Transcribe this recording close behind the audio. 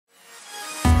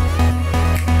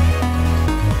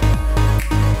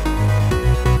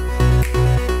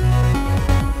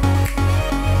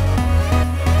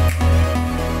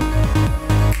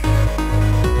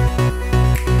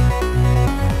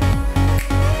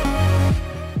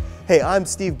Hey, I'm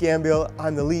Steve Gambill.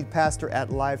 I'm the lead pastor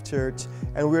at Life Church,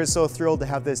 and we're so thrilled to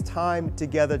have this time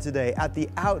together today. At the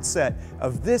outset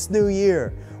of this new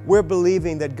year, we're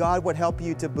believing that God would help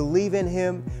you to believe in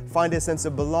Him, find a sense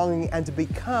of belonging, and to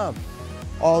become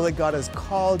all that God has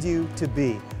called you to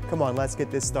be. Come on, let's get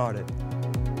this started.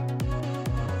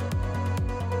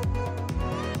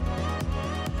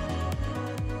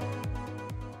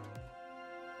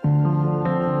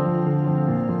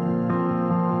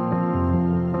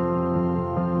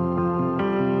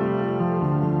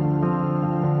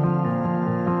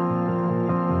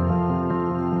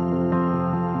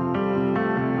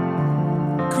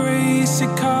 Grace, it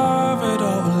covered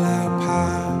all our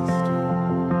past.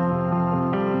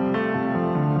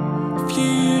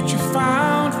 Future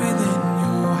found within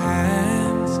your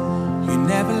hands. You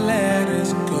never let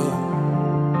us go.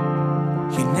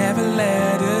 You never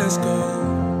let us go.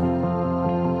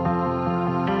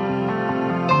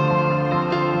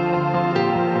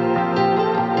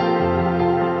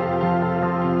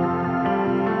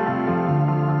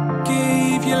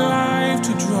 Gave your life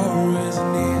to draw us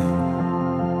near.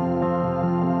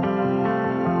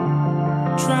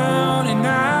 Drowning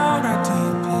out our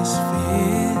deepest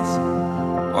fears.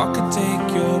 What could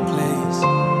take your place?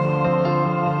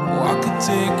 What could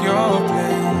take your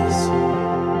place?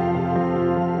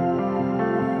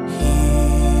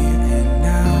 Here and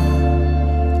now,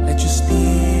 let your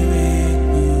spirit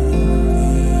move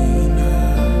in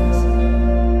us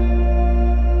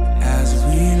as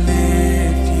we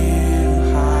lift you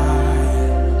high.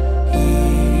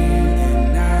 Here and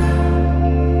now,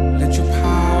 let your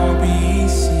power be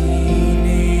seen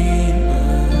in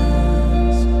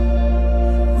us.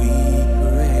 We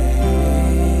pray.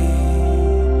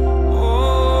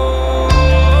 Oh,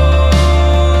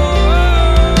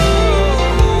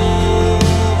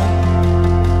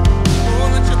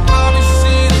 let your power be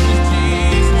seen in us,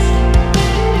 Jesus.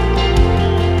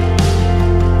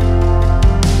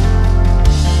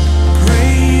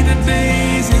 Greater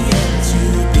days are yet to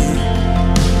be.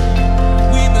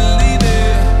 We believe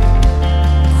it.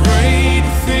 Great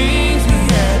things we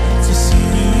yet to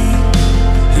see.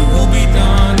 It will be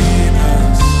done in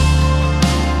us.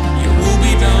 It will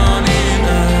be done in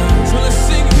us. So let's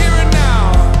sing here and now.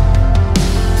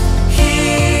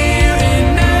 Here and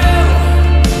now,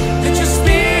 let your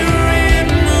spirit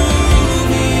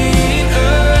move in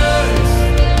us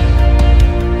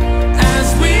as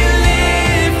we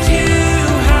lift you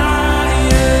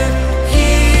higher.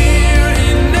 Here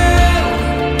and now,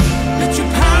 let your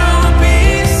power be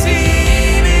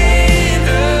seen in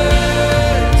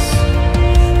us.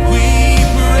 We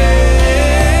pray,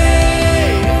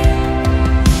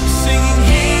 singing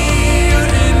here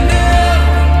and now.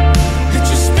 Let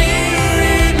your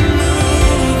spirit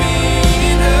move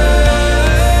in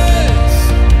us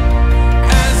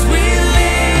as we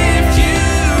lift you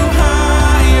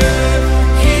higher.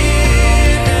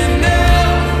 Here and now,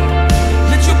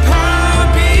 let your power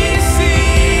be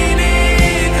seen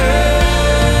in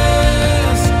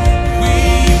us. We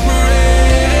pray.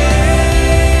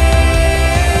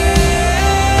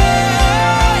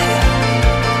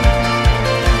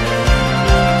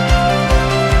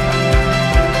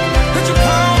 Let your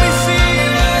power be seen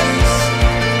in us.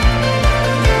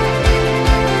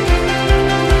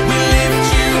 We lift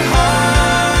you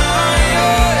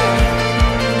higher,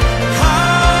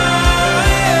 higher.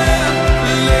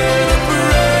 Let the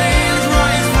praise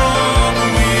rise from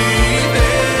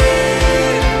within.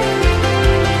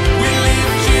 We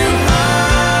lift you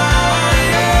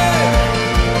higher,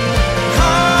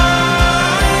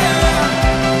 higher.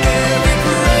 Every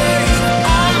praise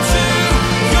unto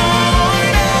your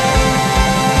name.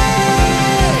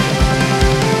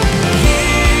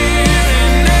 Here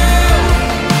and now,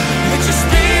 let your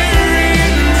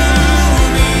spirit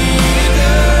move in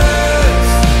us.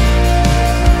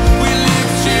 We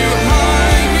lift you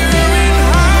higher and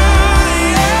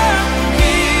higher.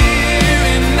 Here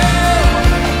and now,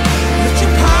 let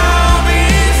your power be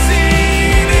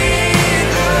seen in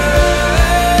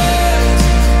us.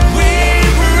 We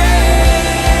pray.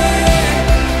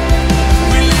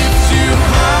 We lift you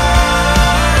higher.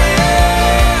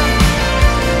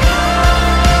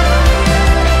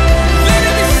 Let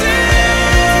it be seen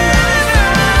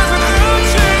as an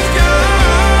ocean's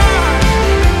God.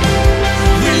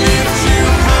 We lift you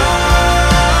higher,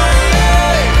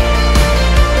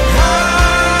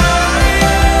 higher.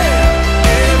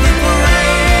 Every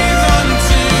praise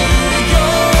unto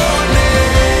your name.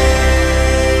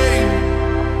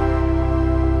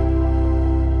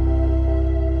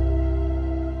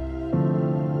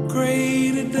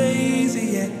 Greater days are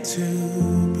yet to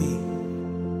be.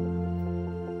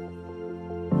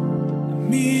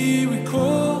 A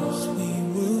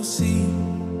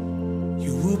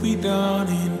be done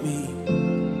in me.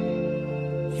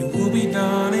 Your will be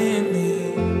done in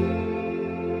me.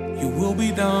 Your will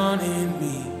be done in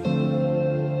me.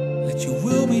 Let your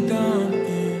will be done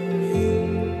in me.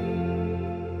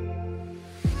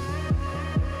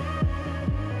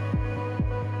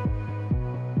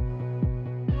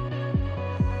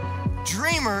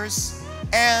 Dreamers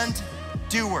and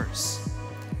doers.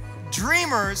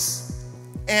 Dreamers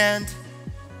and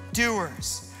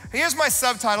doers. Here's my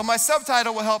subtitle. My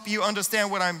subtitle will help you understand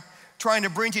what I'm trying to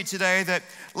bring to you today, that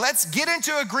let's get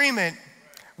into agreement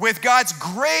with God's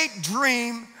great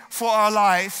dream for our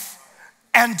life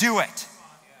and do it.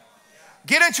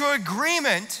 Get into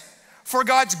agreement for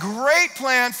God's great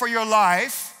plan for your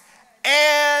life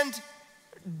and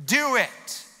do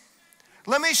it.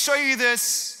 Let me show you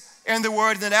this in the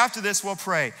Word, and then after this we'll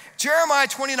pray. Jeremiah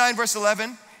 29 verse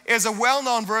 11 is a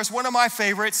well-known verse, one of my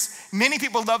favorites. Many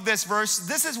people love this verse.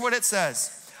 This is what it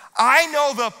says. I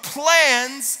know the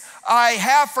plans I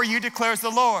have for you, declares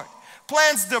the Lord.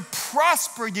 Plans to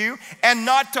prosper you and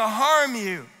not to harm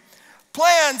you.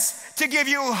 Plans to give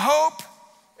you hope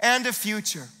and a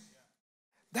future.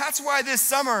 That's why this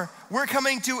summer we're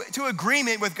coming to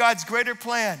agreement with God's greater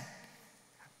plan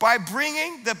by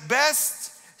bringing the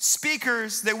best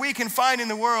speakers that we can find in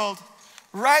the world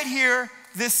right here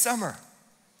this summer.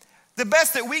 The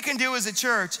best that we can do as a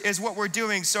church is what we're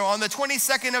doing. So on the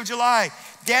 22nd of July,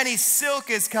 Danny Silk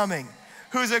is coming,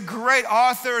 who's a great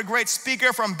author, a great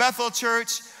speaker from Bethel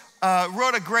Church,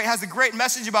 has a great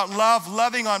message about love,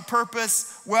 loving on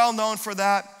purpose, well known for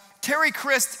that. Terry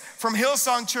Christ from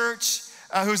Hillsong Church,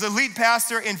 who's a lead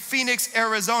pastor in Phoenix,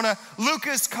 Arizona.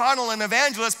 Lucas Connell, an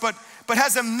evangelist, but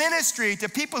has a ministry to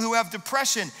people who have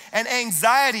depression and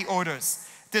anxiety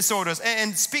disorders,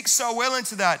 and speaks so well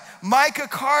into that. Micah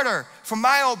Carter from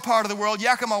my old part of the world,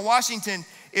 Yakima, Washington,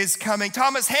 is coming.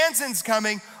 Thomas Hansen's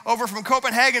coming over from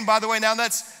Copenhagen, by the way. Now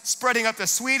that's spreading up to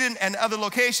Sweden and other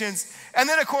locations. And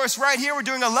then, of course, right here, we're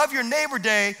doing a Love Your Neighbor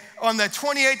Day on the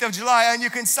 28th of July, and you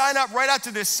can sign up right after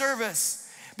this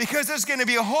service because there's going to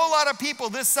be a whole lot of people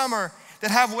this summer that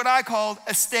have what I call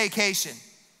a staycation.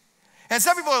 And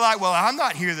some people are like, well, I'm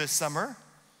not here this summer.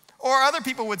 Or other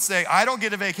people would say, I don't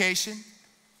get a vacation.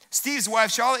 Steve's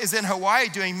wife, Charlotte, is in Hawaii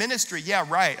doing ministry. Yeah,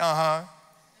 right,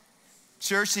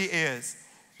 Sure she is.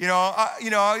 You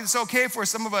know, it's okay for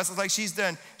some of us. It's like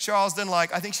Charles done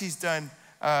I think she's done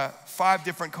 5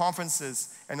 different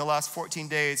conferences in the last 14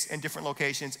 days in different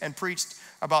locations and preached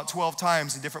about 12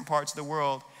 times in different parts of the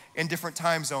world in different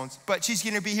time zones. But she's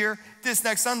going to be here this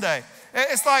next Sunday.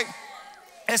 It's like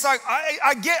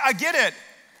I get it.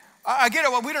 I get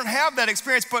it. Well, we don't have that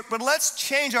experience, but let's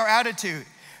change our attitude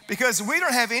because we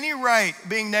don't have any right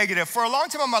being negative. For a long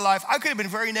time in my life, I could have been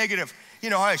very negative. You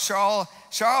know, hey,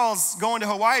 Charles going to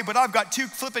Hawaii, but I've got 2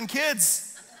 flipping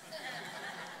kids.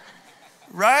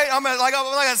 Right? I'm like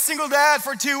a single dad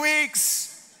for 2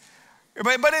 weeks.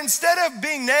 But instead of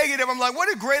being negative, I'm like, what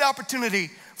a great opportunity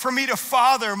for me to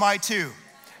father my 2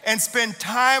 and spend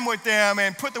time with them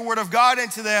and put the Word of God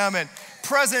into them and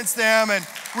presence them and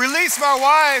release my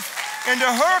wife into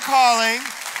her calling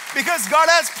because God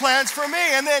has plans for me.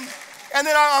 And then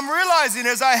I'm realizing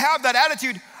as I have that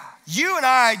attitude, you and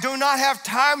I do not have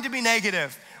time to be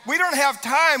negative. We don't have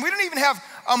time. We don't even have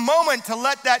a moment to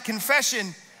let that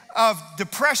confession of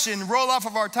depression roll off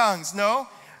of our tongues. No.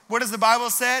 What does the Bible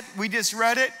say? We just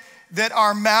read it, that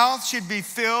our mouth should be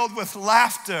filled with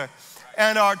laughter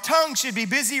and our tongue should be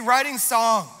busy writing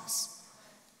songs.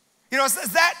 You know,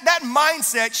 that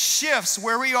mindset shifts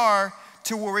where we are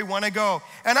to where we want to go.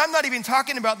 And I'm not even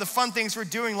talking about the fun things we're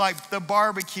doing like the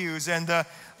barbecues and the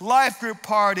life group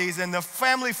parties and the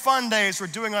family fun days we're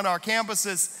doing on our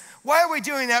campuses. Why are we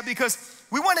doing that? Because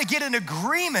we want to get in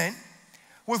agreement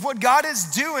with what God is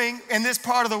doing in this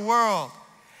part of the world.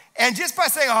 And just by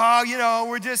saying,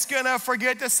 we're just going to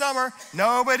forget the summer.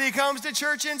 Nobody comes to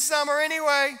church in summer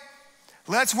anyway.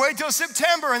 Let's wait till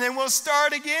September and then we'll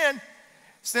start again.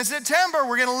 Since September,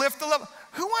 we're going to lift the level.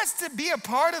 Who wants to be a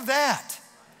part of that?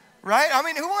 Right? I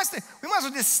mean, we might as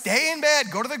well just stay in bed,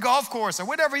 go to the golf course or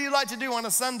whatever you like to do on a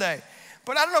Sunday.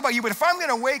 But I don't know about you, but if I'm going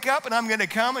to wake up and I'm going to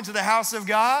come into the house of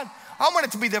God, I want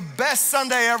it to be the best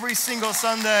Sunday every single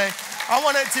Sunday. I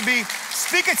want it to be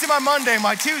speaking to my Monday,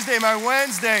 my Tuesday, my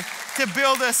Wednesday to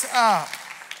build us up.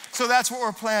 So that's what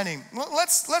we're planning. Well,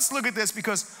 let's look at this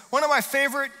because one of my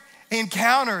favorite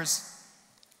encounters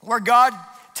where God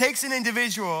takes an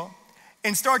individual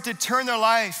and start to turn their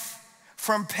life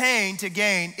from pain to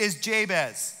gain is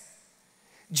Jabez.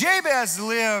 Jabez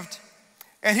lived,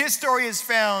 and his story is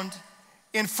found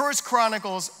in 1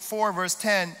 Chronicles 4, verse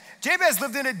 10. Jabez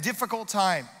lived in a difficult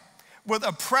time with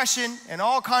oppression and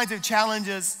all kinds of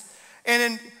challenges.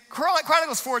 And in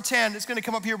Chronicles 4:10, it's going to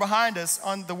come up here behind us.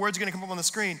 The words are going to come up on the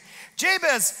screen.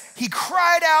 Jabez, he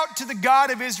cried out to the God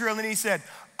of Israel and he said,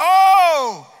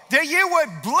 "Oh, that you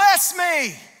would bless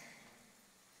me."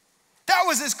 That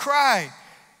was his cry.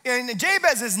 And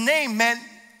Jabez's name meant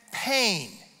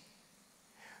pain.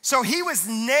 So he was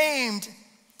named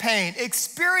pain,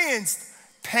 experienced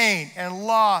pain and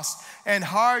loss and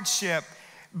hardship.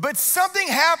 But something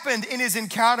happened in his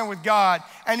encounter with God,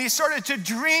 and he started to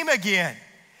dream again.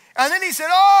 And then he said,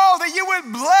 "Oh, that you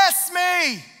would bless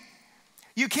me."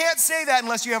 You can't say that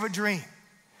unless you have a dream.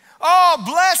 "Oh,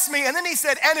 bless me." And then he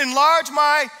said, "And enlarge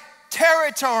my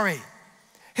territory."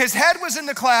 His head was in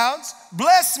the clouds,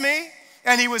 bless me,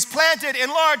 and he was planted,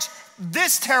 enlarge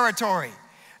this territory.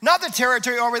 Not the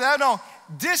territory over there, no,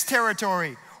 this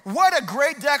territory. What a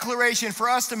great declaration for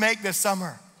us to make this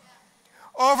summer.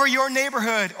 Over your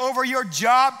neighborhood, over your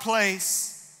job place,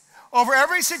 over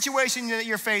every situation that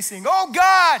you're facing. Oh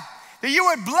God, that you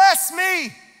would bless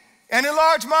me and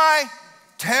enlarge my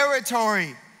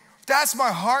territory. That's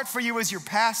my heart for you as your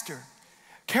pastor.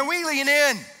 Can we lean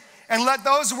in and let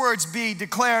those words be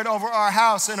declared over our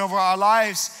house and over our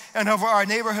lives and over our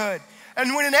neighborhood?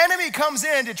 And when an enemy comes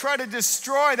in to try to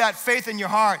destroy that faith in your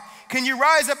heart, can you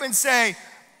rise up and say,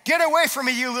 "Get away from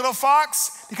me, you little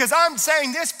fox," because I'm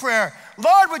saying this prayer: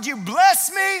 "Lord, would you bless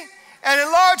me and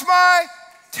enlarge my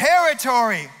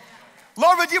territory?"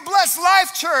 Lord, would you bless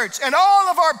Life Church and all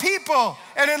of our people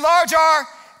and enlarge our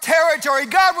territory?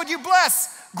 God, would you bless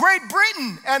Great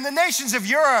Britain and the nations of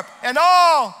Europe and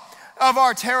all of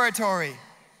our territory?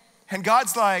 And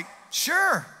God's like,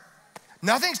 "Sure,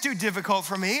 nothing's too difficult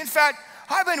for me. In fact,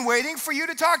 I've been waiting for you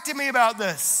to talk to me about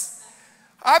this.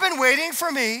 I've been waiting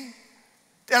for me."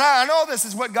 And I know this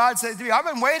is what God said to me. "I've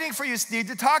been waiting for you, Steve,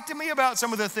 to talk to me about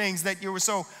some of the things that you were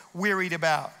so wearied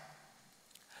about."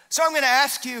 So I'm going to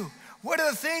ask you, what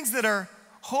are the things that are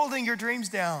holding your dreams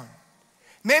down?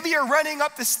 Maybe you're running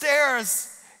up the stairs,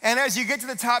 and as you get to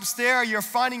the top stair, you're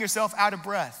finding yourself out of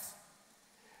breath.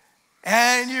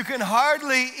 And you can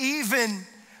hardly even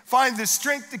find the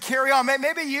strength to carry on.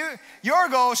 Maybe your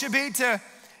goal should be to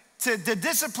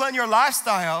discipline your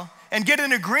lifestyle and get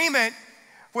in agreement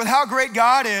with how great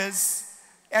God is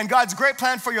and God's great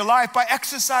plan for your life by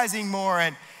exercising more.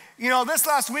 And this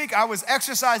last week I was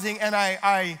exercising and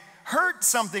I hurt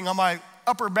something on my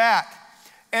upper back.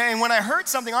 And when I hurt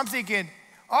something, I'm thinking,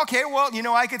 okay, well,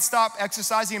 I could stop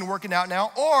exercising and working out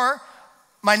now. Or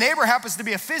my neighbor happens to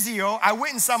be a physio. I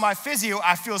went and saw my physio.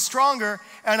 I feel stronger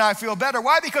and I feel better.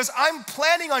 Why? Because I'm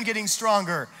planning on getting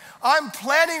stronger. I'm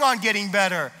planning on getting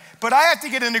better. But I have to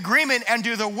get in agreement and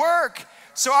do the work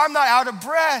so I'm not out of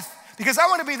breath, because I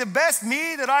want to be the best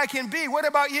me that I can be. What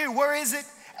about you? Where is it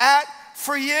at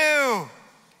for you?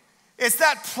 It's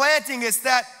that planting, it's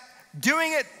that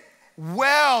doing it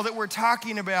well that we're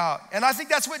talking about. And I think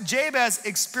that's what Jabez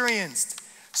experienced.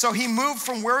 So he moved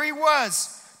from where he was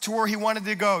to where he wanted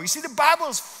to go. You see, the Bible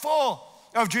is full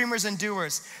of dreamers and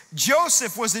doers.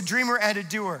 Joseph was a dreamer and a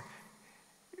doer.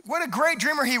 What a great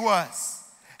dreamer he was.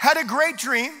 Had a great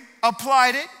dream,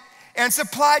 applied it, and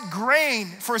supplied grain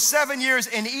for 7 years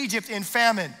in Egypt in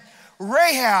famine.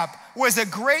 Rahab was a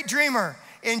great dreamer.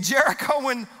 In Jericho,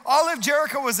 when all of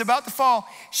Jericho was about to fall,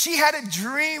 she had a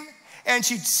dream and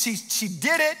she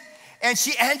did it, and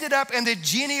she ended up in the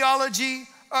genealogy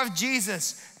of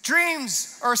Jesus.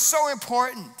 Dreams are so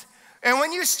important. And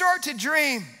when you start to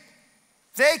dream,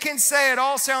 they can say it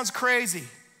all sounds crazy.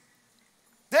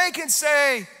 They can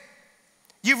say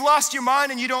you've lost your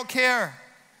mind and you don't care.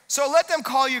 So let them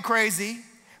call you crazy,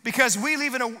 because we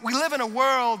live in a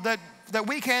world that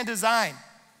we can design.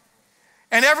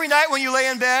 And every night when you lay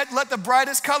in bed, let the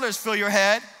brightest colors fill your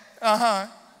head.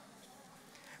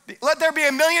 Let there be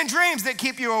a million dreams that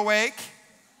keep you awake.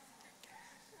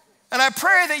 And I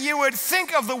pray that you would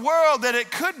think of the world that it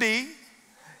could be,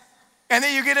 and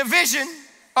that you get a vision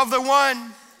of the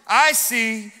one I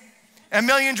see. A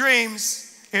million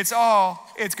dreams, it's all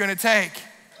it's going to take.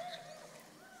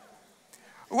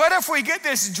 What if we get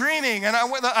this dreaming? And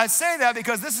I say that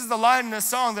because this is the line in the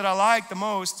song that I like the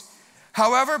most.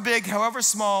 However big, however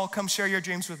small, come share your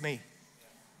dreams with me.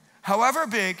 However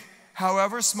big,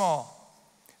 however small,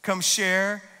 come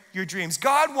share your dreams.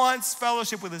 God wants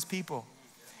fellowship with his people.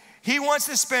 He wants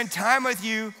to spend time with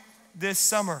you this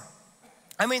summer.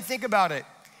 I mean, think about it.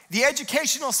 The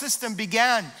educational system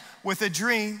began with a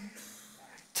dream.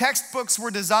 Textbooks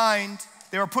were designed,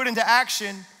 they were put into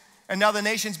action, and now the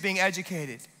nation's being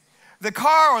educated. The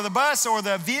car or the bus or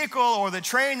the vehicle or the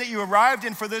train that you arrived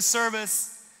in for this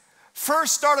service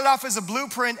first started off as a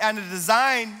blueprint and a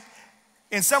design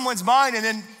in someone's mind, and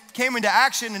then came into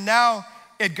action, and now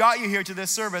it got you here to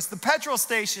this service. The petrol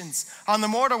stations on the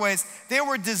motorways, they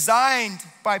were designed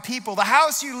by people. The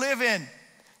house you live in,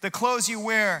 the clothes you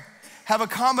wear, have a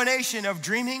combination of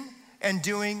dreaming and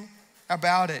doing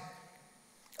about it.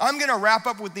 I'm going to wrap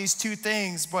up with these two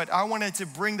things, but I wanted to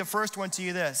bring the first one to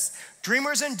you this.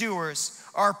 Dreamers and doers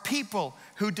are people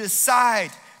who decide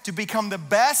to become the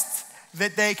best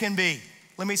that they can be.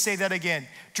 Let me say that again.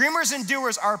 Dreamers and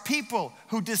doers are people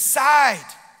who decide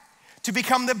to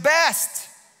become the best.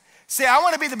 Say, I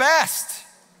want to be the best.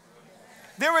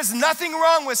 There is nothing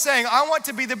wrong with saying, I want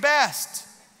to be the best.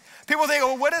 People think,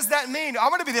 well, what does that mean? I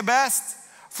want to be the best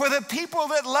for the people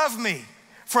that love me,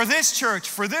 for this church,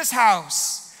 for this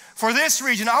house, for this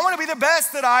region. I want to be the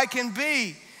best that I can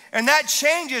be. And that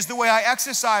changes the way I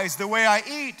exercise, the way I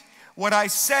eat, what I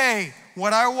say,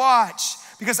 what I watch,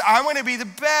 because I want to be the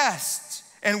best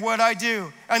in what I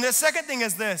do. And the second thing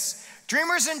is this: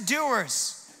 dreamers and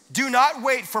doers do not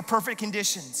wait for perfect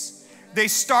conditions. They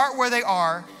start where they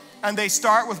are, and they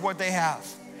start with what they have.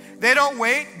 They don't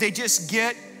wait, they just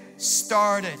get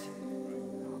started.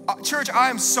 Church, I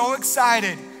am so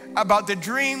excited about the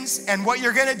dreams and what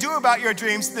you're gonna do about your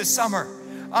dreams this summer.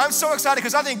 I'm so excited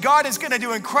because I think God is gonna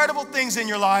do incredible things in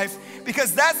your life,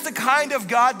 because that's the kind of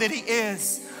God that He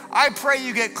is. I pray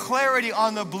you get clarity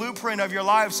on the blueprint of your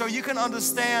life so you can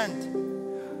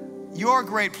understand your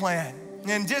great plan.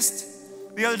 And just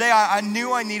the other day, I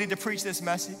knew I needed to preach this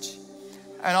message.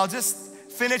 And I'll just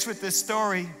finish with this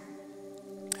story.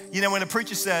 You know, when a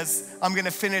preacher says, I'm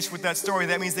gonna finish with that story,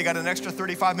 that means they got an extra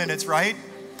 35 minutes, right?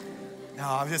 No,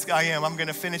 I'm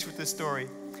gonna finish with this story.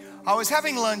 I was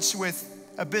having lunch with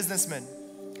a businessman.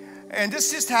 And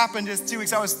this just happened just 2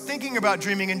 weeks. I was thinking about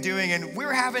dreaming and doing, and we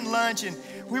were having lunch and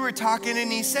we were talking,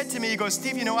 and he said to me, he goes,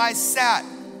 Steve, you know, I sat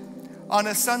on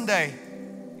a Sunday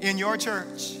in your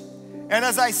church. And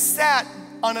as I sat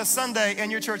on a Sunday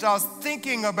in your church, I was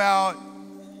thinking about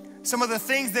some of the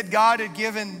things that God had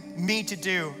given me to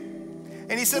do.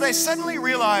 And he said, I suddenly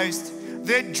realized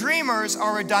that dreamers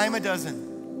are a dime a dozen.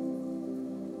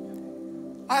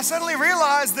 I suddenly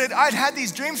realized that I'd had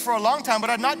these dreams for a long time, but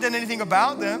I'd not done anything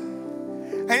about them.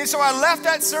 And so I left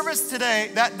that service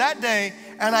today, that day,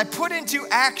 and I put into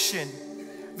action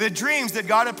the dreams that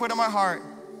God had put in my heart.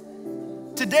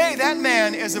 Today, that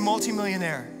man is a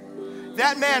multimillionaire.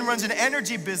 That man runs an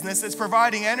energy business that's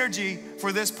providing energy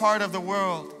for this part of the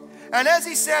world. And as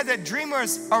he said that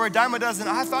dreamers are a dime a dozen,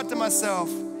 I thought to myself,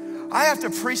 I have to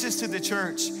preach this to the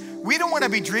church. We don't want to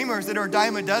be dreamers that are a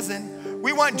dime a dozen.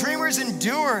 We want dreamers and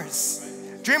doers.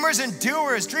 Dreamers and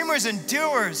doers, dreamers and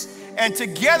doers. And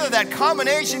together that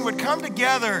combination would come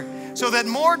together so that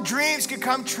more dreams could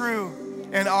come true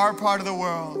in our part of the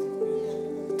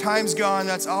world. Time's gone,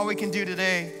 that's all we can do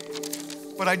today.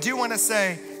 But I do want to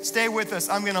say, stay with us.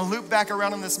 I'm going to loop back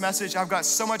around on this message. I've got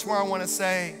so much more I want to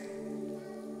say.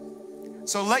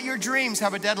 So let your dreams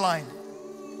have a deadline.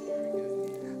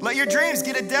 Let your dreams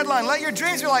get a deadline. Let your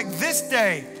dreams be like, this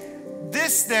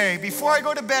day, before I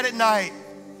go to bed at night,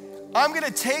 I'm going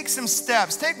to take some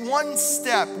steps. Take one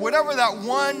step, whatever that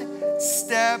one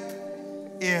step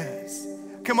is.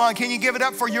 Come on, can you give it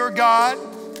up for your God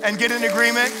and get in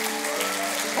agreement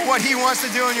for what He wants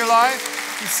to do in your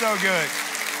life? He's so good.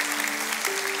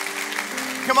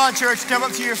 Come on, church, come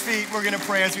up to your feet. We're going to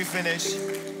pray as we finish.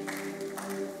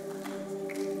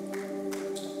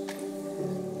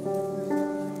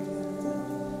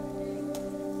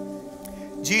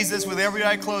 Jesus, with every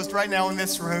eye closed right now in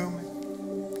this room,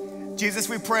 Jesus,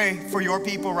 we pray for your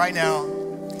people right now.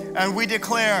 And we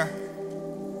declare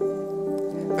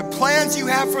the plans you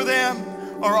have for them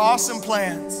are awesome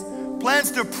plans.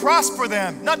 Plans to prosper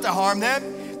them, not to harm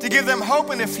them, to give them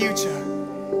hope in the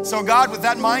future. So God, with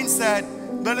that mindset,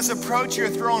 let us approach your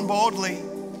throne boldly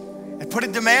and put a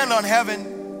demand on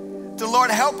heaven to,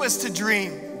 Lord, help us to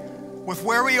dream with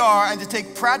where we are and to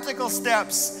take practical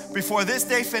steps before this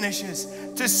day finishes,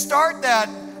 to start that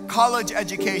college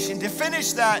education, to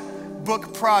finish that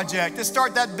book project, to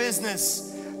start that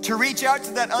business, to reach out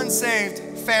to that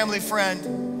unsaved family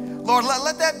friend. Lord,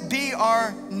 let that be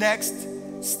our next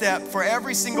step for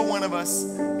every single one of us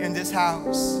in this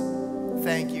house.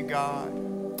 Thank you, God.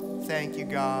 Thank you,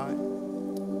 God.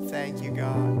 Thank you,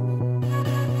 God.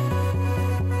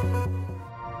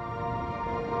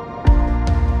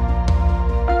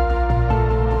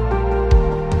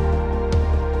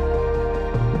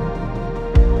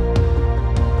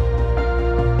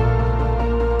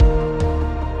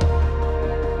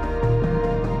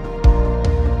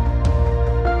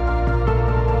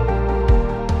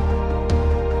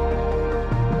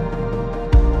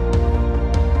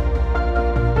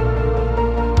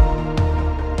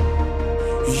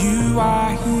 You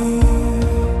are here,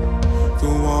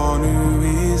 the one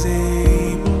who is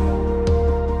able.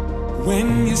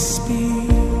 When you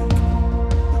speak,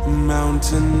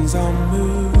 mountains are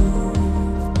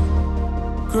moved.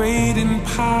 Great in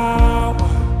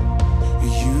power,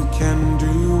 you can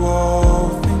do all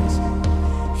things.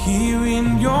 Here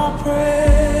in your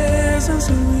presence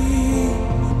we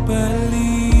believe.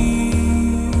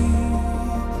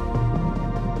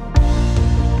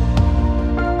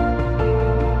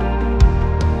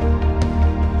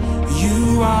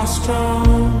 You are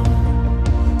strong,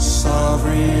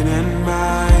 sovereign and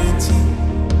mighty,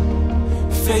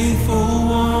 faithful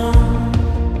one,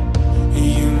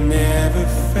 you never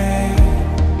fail.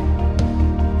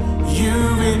 You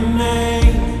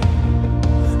remain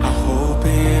our hope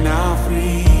and our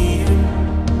freedom.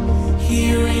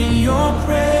 Here in your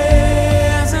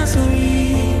presence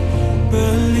we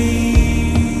believe.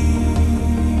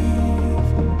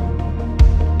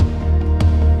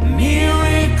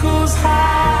 Miracles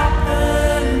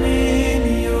happen in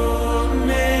your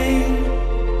name.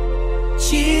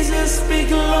 Jesus, be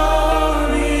glorified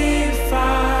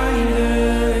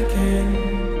again.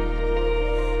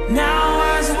 Now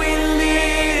as we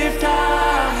lift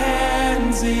our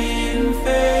hands in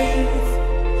faith,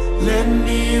 let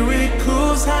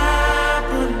miracles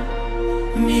happen,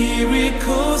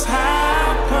 miracles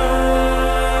happen.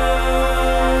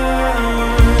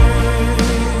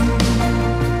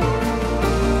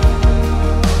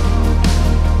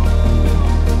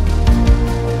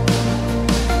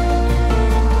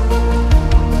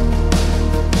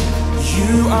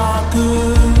 You are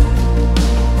good,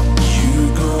 you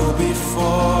go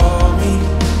before me,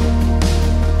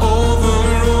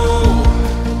 overrule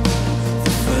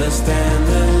the first and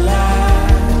the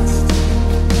last.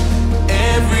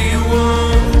 Every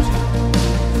word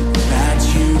that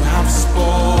you have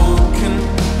spoken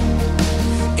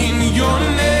in your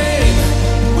name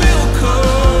will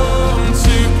come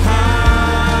to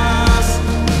pass.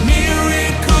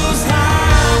 Miracles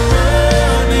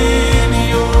happen in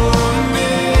your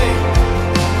name.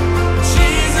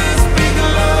 Jesus, be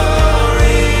glorified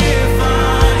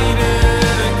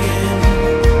again.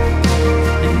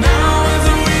 Now as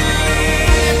we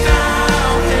lift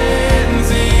our hands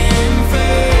in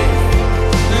faith,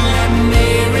 let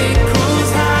miracles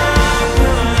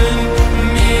happen,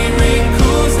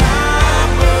 miracles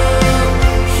happen.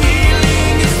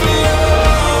 Healing is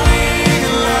flowing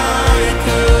like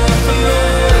a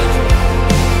flood.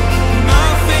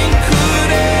 Nothing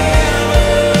could ever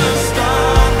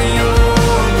stop your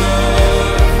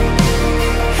love.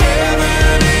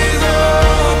 Heaven is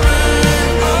open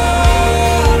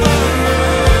over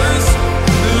us.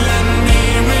 Let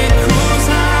miracles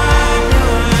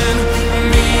happen,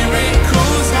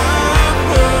 miracles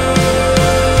happen.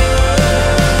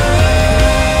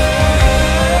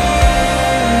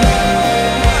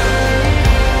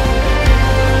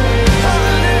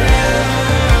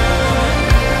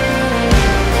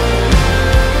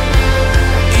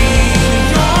 In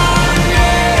your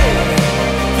name,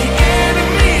 the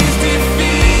enemy's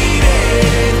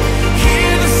defeated.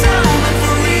 Hear the sound of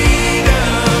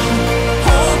freedom.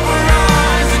 Hope will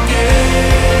rise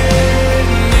again.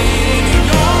 In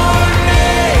your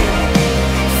name,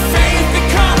 faith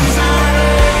becomes our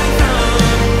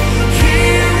anthem.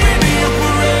 Here in your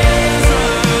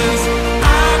presence,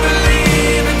 I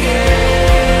believe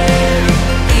again.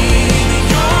 In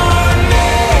your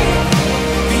name,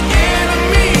 the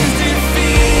enemy's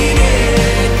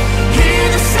defeated. Hear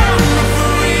the sound of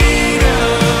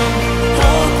freedom.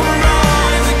 Hope will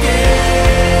rise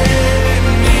again.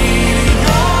 In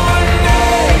your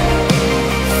name,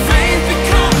 faith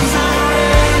becomes our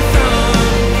anthem.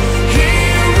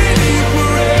 Here in your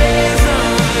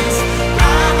presence,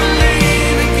 I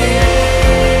believe again.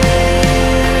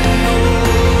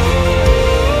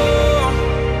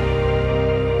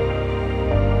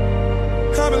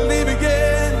 I believe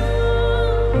again.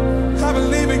 I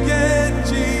believe again,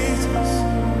 Jesus.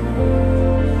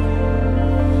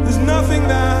 There's nothing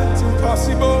that's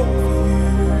impossible for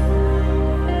you.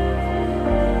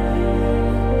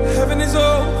 Heaven is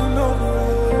open over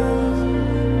us.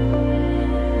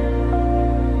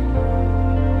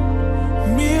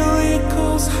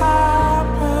 Miracles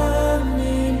happen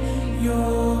in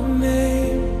your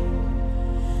name.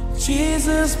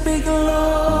 Jesus, be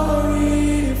glorified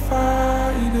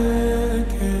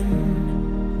again.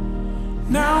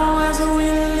 Now as we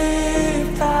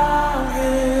lift our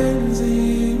hands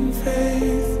in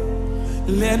faith,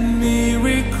 let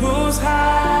miracles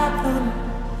happen,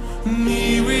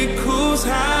 miracles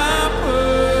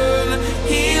happen.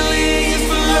 Healing is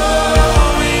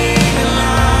flowing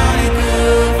like a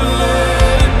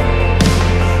flood.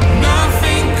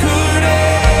 Nothing could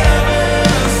ever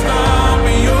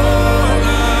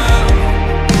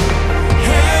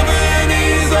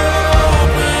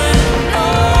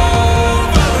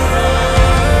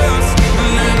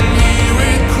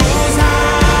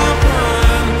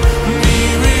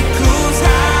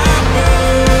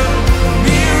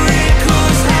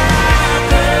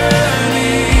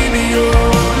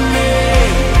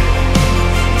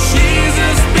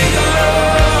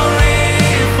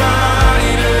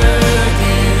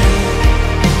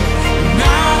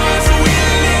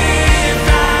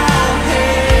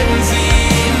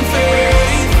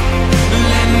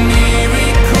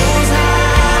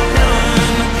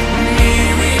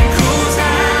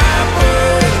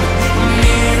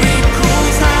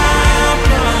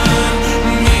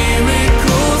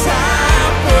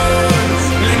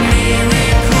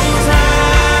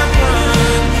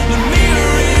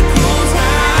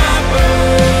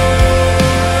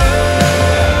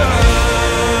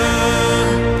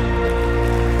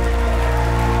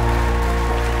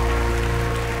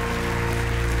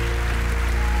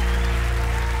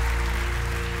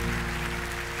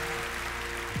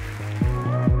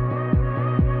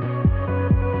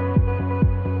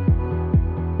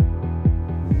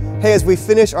Hey, as we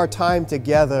finish our time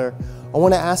together, I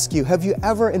want to ask you, have you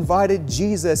ever invited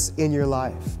Jesus in your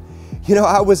life? You know,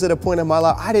 I was at a point in my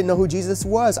life, I didn't know who Jesus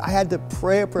was. I had to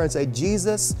pray a prayer and say,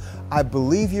 Jesus, I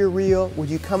believe you're real. Would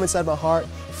you come inside my heart?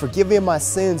 Forgive me of my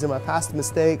sins and my past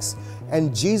mistakes.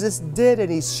 And Jesus did,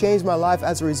 and He's changed my life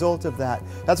as a result of that.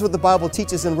 That's what the Bible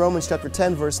teaches in Romans chapter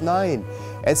 10, verse 9.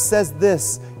 It says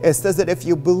this, it says that if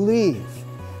you believe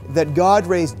that God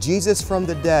raised Jesus from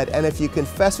the dead, and if you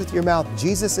confess with your mouth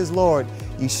Jesus is Lord,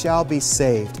 you shall be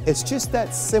saved. It's just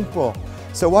that simple.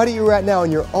 So why don't you right now,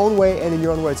 in your own way and in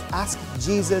your own words, ask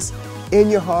Jesus in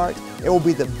your heart. It will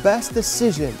be the best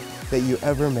decision that you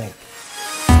ever make.